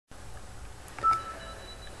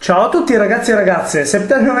Ciao a tutti ragazzi e ragazze,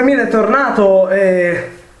 settembre 2000 è tornato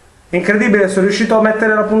e incredibile, sono riuscito a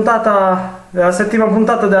mettere la puntata, la settima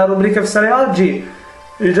puntata della rubrica Evsare Oggi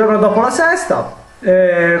il giorno dopo la sesta,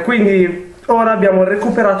 quindi ora abbiamo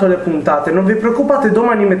recuperato le puntate. Non vi preoccupate,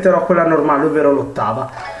 domani metterò quella normale, ovvero l'ottava.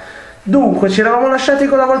 Dunque, ci eravamo lasciati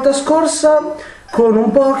con la volta scorsa con un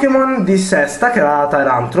Pokémon di sesta che era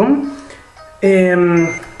Tyrantrum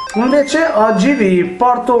e invece oggi vi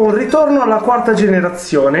porto un ritorno alla quarta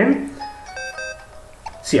generazione.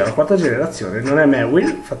 Sì, alla quarta generazione, non è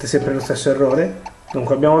Mewil, fate sempre lo stesso errore.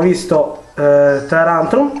 Dunque abbiamo visto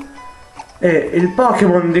Tyrantrum e il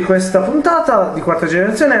Pokémon di questa puntata di quarta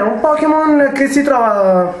generazione è un Pokémon che si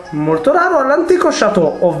trova molto raro all'antico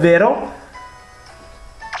Chateau, ovvero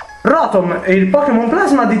Rotom, il Pokémon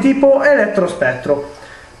Plasma di tipo Elettrospettro.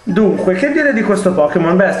 Dunque, che dire di questo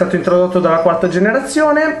Pokémon? Beh, è stato introdotto dalla quarta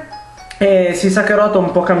generazione e si sa che Rotom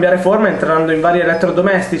può cambiare forma entrando in vari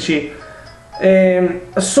elettrodomestici. E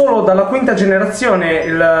solo dalla quinta generazione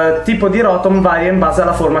il tipo di Rotom varia in base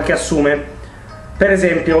alla forma che assume. Per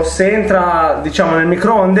esempio, se entra, diciamo, nel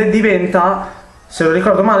microonde diventa, se non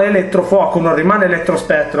ricordo male, elettrofuoco, non rimane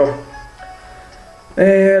elettrospettro.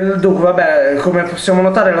 Dunque, vabbè, come possiamo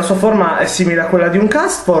notare la sua forma è simile a quella di un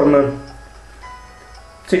Castform.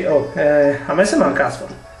 Sì, a me sembra un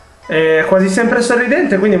Castform. È quasi sempre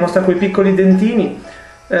sorridente, quindi mostra quei piccoli dentini.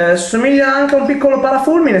 Somiglia anche a un piccolo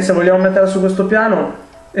parafulmine, se vogliamo metterla su questo piano.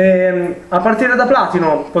 A partire da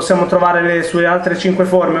Platino possiamo trovare le sue altre 5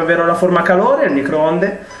 forme, ovvero la forma calore, il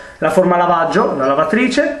microonde, la forma lavaggio, la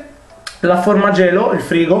lavatrice, la forma gelo, il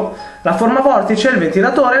frigo, la forma vortice, il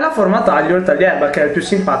ventilatore, e la forma taglio, il taglierba, che è il più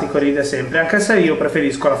simpatico, ride sempre, anche se io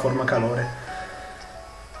preferisco la forma calore.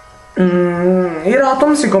 I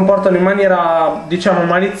Rotom si comportano in maniera, diciamo,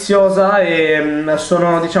 maliziosa e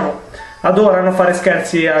sono, diciamo, adorano fare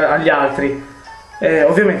scherzi agli altri.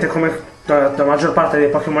 Ovviamente, come la maggior parte dei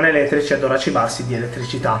Pokémon elettrici, adora cibarsi di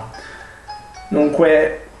elettricità.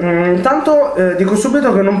 Dunque, intanto dico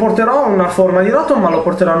subito che non porterò una forma di Rotom, ma lo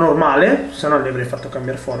porterò normale, se no gli avrei fatto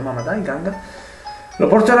cambiare forma, ma dai, ganga. Lo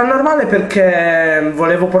porterò normale perché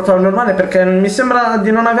volevo portarlo normale perché mi sembra di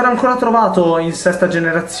non aver ancora trovato in sesta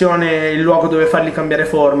generazione il luogo dove fargli cambiare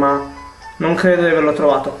forma. Non credo di averlo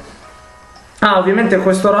trovato. Ah, ovviamente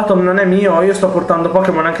questo Rotom non è mio, io sto portando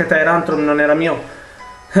Pokémon, anche Tyrantrum non era mio.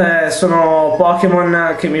 Sono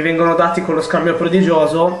Pokémon che mi vengono dati con lo scambio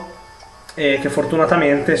prodigioso e che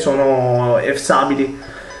fortunatamente sono evsabili.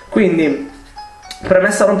 Quindi,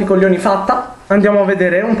 premessa rompicoglioni fatta, andiamo a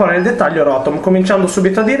vedere un po' nel dettaglio Rotom, cominciando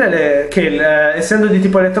subito a dire che essendo di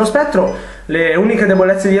tipo elettrospettro, le uniche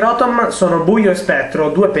debolezze di Rotom sono buio e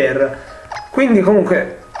spettro, 2 per. Quindi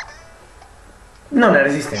comunque non è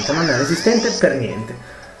resistente per niente.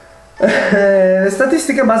 Le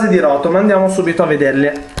statistiche base di Rotom, andiamo subito a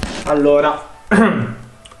vederle. Allora,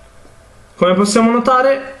 come possiamo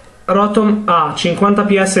notare, Rotom ha 50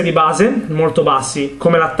 PS di base, molto bassi,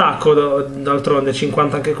 come l'attacco, d'altronde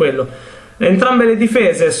 50 anche quello. Entrambe le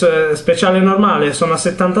difese, speciale e normale, sono a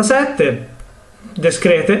 77,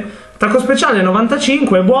 discrete. Attacco speciale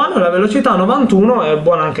 95, è buono, la velocità 91, è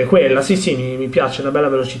buona anche quella. Sì, sì, mi piace, una bella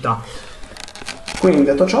velocità. Quindi,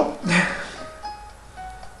 detto ciò,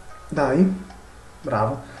 dai,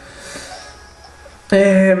 bravo.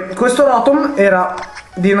 Questo Rotom era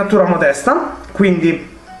di natura modesta,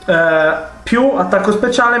 quindi più attacco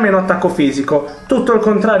speciale, meno attacco fisico, tutto il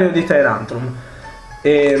contrario di Tyrantrum.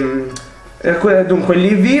 Dunque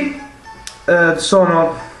gli EV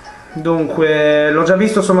sono, dunque l'ho già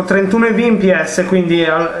visto, sono 31 EV in PS, quindi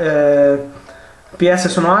PS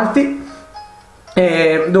sono alti.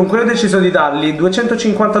 E dunque io ho deciso di dargli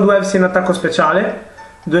 252 EVs in attacco speciale,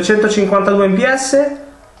 252 in PS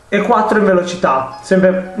e 4 in velocità,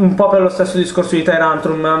 sempre un po' per lo stesso discorso di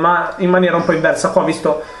Tyrantrum, ma in maniera un po' inversa qua,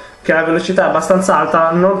 visto che la velocità è abbastanza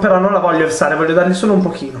alta, però non la voglio versare, voglio dargli solo un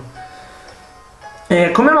pochino.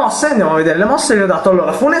 E come mosse, andiamo a vedere le mosse, gli ho dato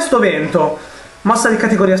allora Funesto Vento, mossa di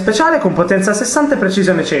categoria speciale con potenza 60 e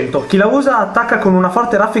precisione 100. Chi la usa attacca con una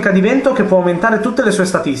forte raffica di vento che può aumentare tutte le sue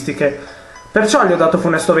statistiche. Perciò gli ho dato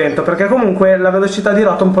Funesto Vento, perché comunque la velocità di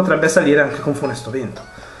Rotom potrebbe salire anche con Funesto Vento.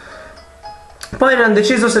 Poi abbiamo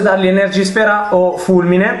deciso se dargli Energisfera o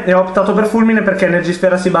Fulmine, e ho optato per Fulmine perché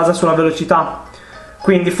Energisfera si basa sulla velocità.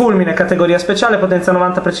 Quindi Fulmine, categoria speciale, potenza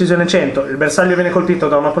 90, precisione 100. Il bersaglio viene colpito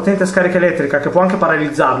da una potente scarica elettrica che può anche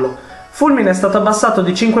paralizzarlo. Fulmine è stato abbassato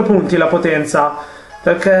di 5 punti la potenza,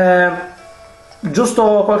 perché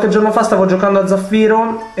giusto qualche giorno fa stavo giocando a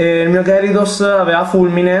Zaffiro e il mio Gyarados aveva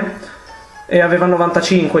Fulmine e aveva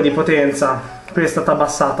 95 di potenza, quindi è stata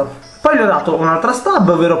abbassata. Poi gli ho dato un'altra stab,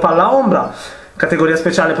 ovvero Palla Ombra, categoria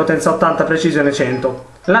speciale, potenza 80, precisione 100.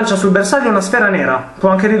 Lancia sul bersaglio una sfera nera, può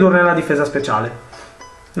anche ridurne la difesa speciale.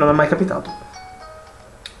 Non è mai capitato.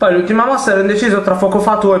 Poi l'ultima mossa ero indeciso tra fuoco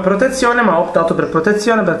fatuo e protezione, ma ho optato per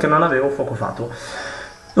protezione perché non avevo fuoco fatuo.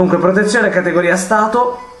 Dunque protezione categoria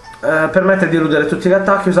stato, permette di eludere tutti gli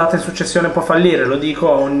attacchi, usata in successione può fallire, lo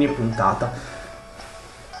dico a ogni puntata.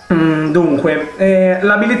 Dunque,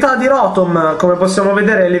 l'abilità di Rotom, come possiamo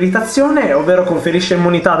vedere, è levitazione, ovvero conferisce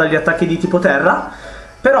immunità dagli attacchi di tipo terra.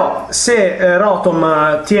 Però se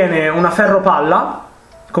Rotom tiene una ferro palla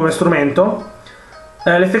come strumento,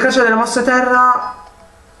 l'efficacia delle mosse terra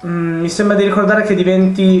mi sembra di ricordare che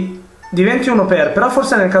diventi 1 per, però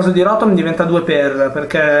forse nel caso di Rotom diventa 2 per,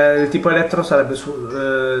 perché il tipo elettro sarebbe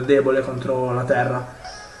debole contro la terra.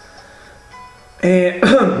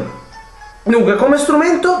 Dunque, come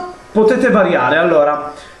strumento potete variare.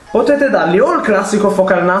 Allora, potete dargli o il classico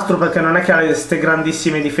fuoco al nastro, perché non è che ha queste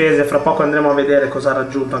grandissime difese, fra poco andremo a vedere cosa ha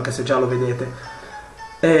raggiunto, anche se già lo vedete.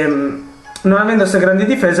 Non avendo queste grandi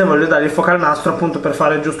difese voglio dargli il fuoco al nastro appunto per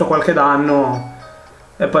fare giusto qualche danno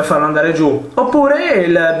e poi farlo andare giù. Oppure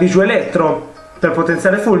il bijou elettro per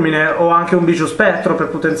potenziare fulmine, o anche un bijou spettro per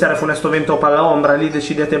potenziare funesto vento o palla ombra, lì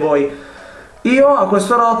decidete voi. Io a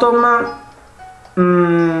questo Rotom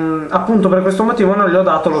appunto per questo motivo non gli ho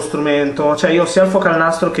dato lo strumento, cioè io ho sia il fuoco al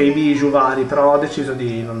nastro che i bijou vari, però ho deciso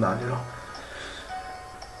di non darglielo.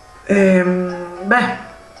 Beh,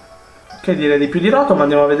 che dire di più di Rotom,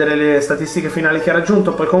 andiamo a vedere le statistiche finali che ha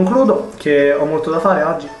raggiunto, poi concludo, che ho molto da fare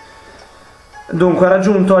oggi. Dunque ha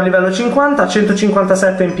raggiunto a livello 50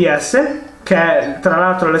 157 in PS, che è tra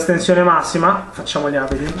l'altro l'estensione massima, facciamo gli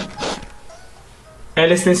abiti. È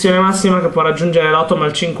l'estensione massima che può raggiungere Rotom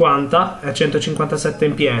al 50, è 157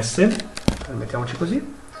 in PS, mettiamoci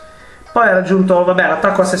così. Poi ha raggiunto, vabbè,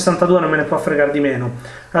 l'attacco a 62 non me ne può fregare di meno.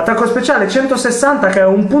 L'attacco speciale 160, che è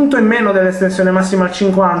un punto in meno dell'estensione massima al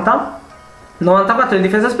 50, 94 di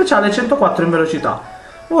difesa speciale e 104 in velocità.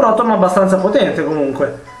 Un Rotom abbastanza potente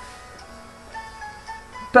comunque.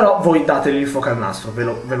 Però voi dategli il fuoco al nastro,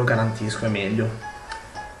 ve lo garantisco, è meglio.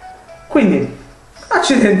 Quindi,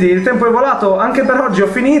 accidenti, il tempo è volato, anche per oggi ho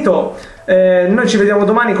finito. Noi ci vediamo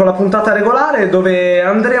domani con la puntata regolare, dove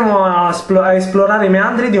andremo a esplorare i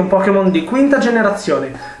meandri di un Pokémon di quinta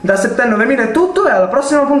generazione. Da Settembre 2000 è tutto e alla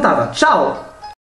prossima puntata. Ciao!